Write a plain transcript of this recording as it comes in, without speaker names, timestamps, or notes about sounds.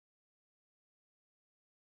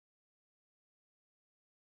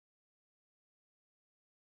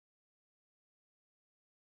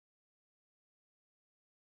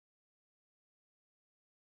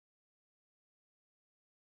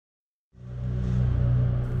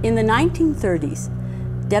In the 1930s,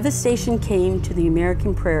 devastation came to the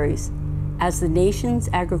American prairies as the nation's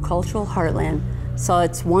agricultural heartland saw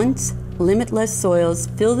its once limitless soils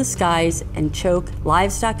fill the skies and choke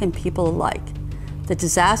livestock and people alike. The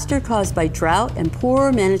disaster caused by drought and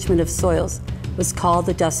poor management of soils was called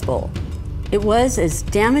the Dust Bowl. It was as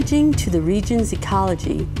damaging to the region's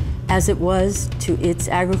ecology as it was to its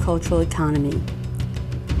agricultural economy.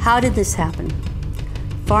 How did this happen?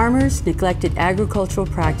 Farmers neglected agricultural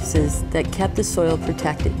practices that kept the soil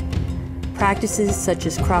protected. Practices such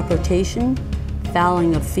as crop rotation,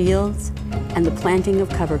 fallowing of fields, and the planting of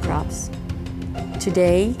cover crops.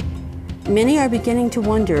 Today, many are beginning to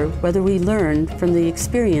wonder whether we learned from the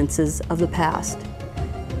experiences of the past.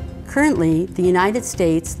 Currently, the United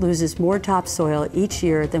States loses more topsoil each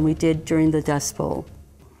year than we did during the Dust Bowl.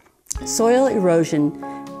 Soil erosion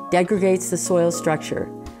degrades the soil structure,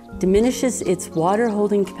 diminishes its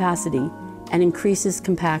water-holding capacity, and increases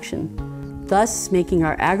compaction, thus making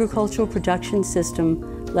our agricultural production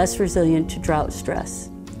system less resilient to drought stress.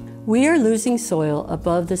 We are losing soil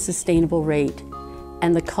above the sustainable rate,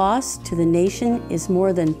 and the cost to the nation is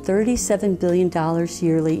more than $37 billion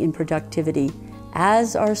yearly in productivity,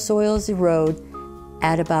 as our soils erode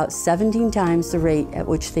at about 17 times the rate at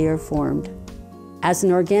which they are formed. As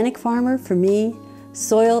an organic farmer, for me,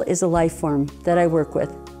 soil is a life form that I work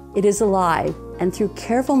with. It is alive, and through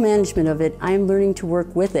careful management of it, I am learning to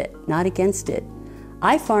work with it, not against it.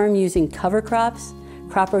 I farm using cover crops,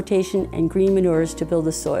 crop rotation, and green manures to build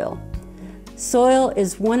the soil. Soil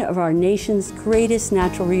is one of our nation's greatest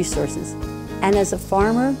natural resources, and as a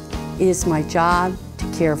farmer, it is my job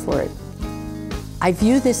to care for it. I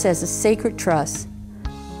view this as a sacred trust.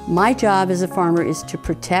 My job as a farmer is to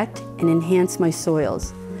protect and enhance my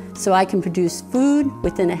soils, so I can produce food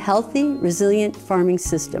within a healthy, resilient farming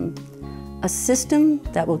system, a system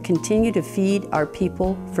that will continue to feed our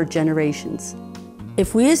people for generations.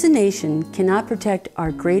 If we as a nation cannot protect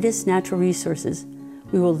our greatest natural resources,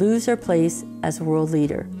 we will lose our place as a world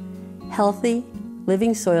leader. Healthy,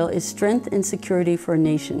 living soil is strength and security for a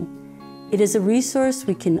nation. It is a resource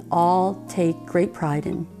we can all take great pride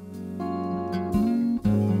in.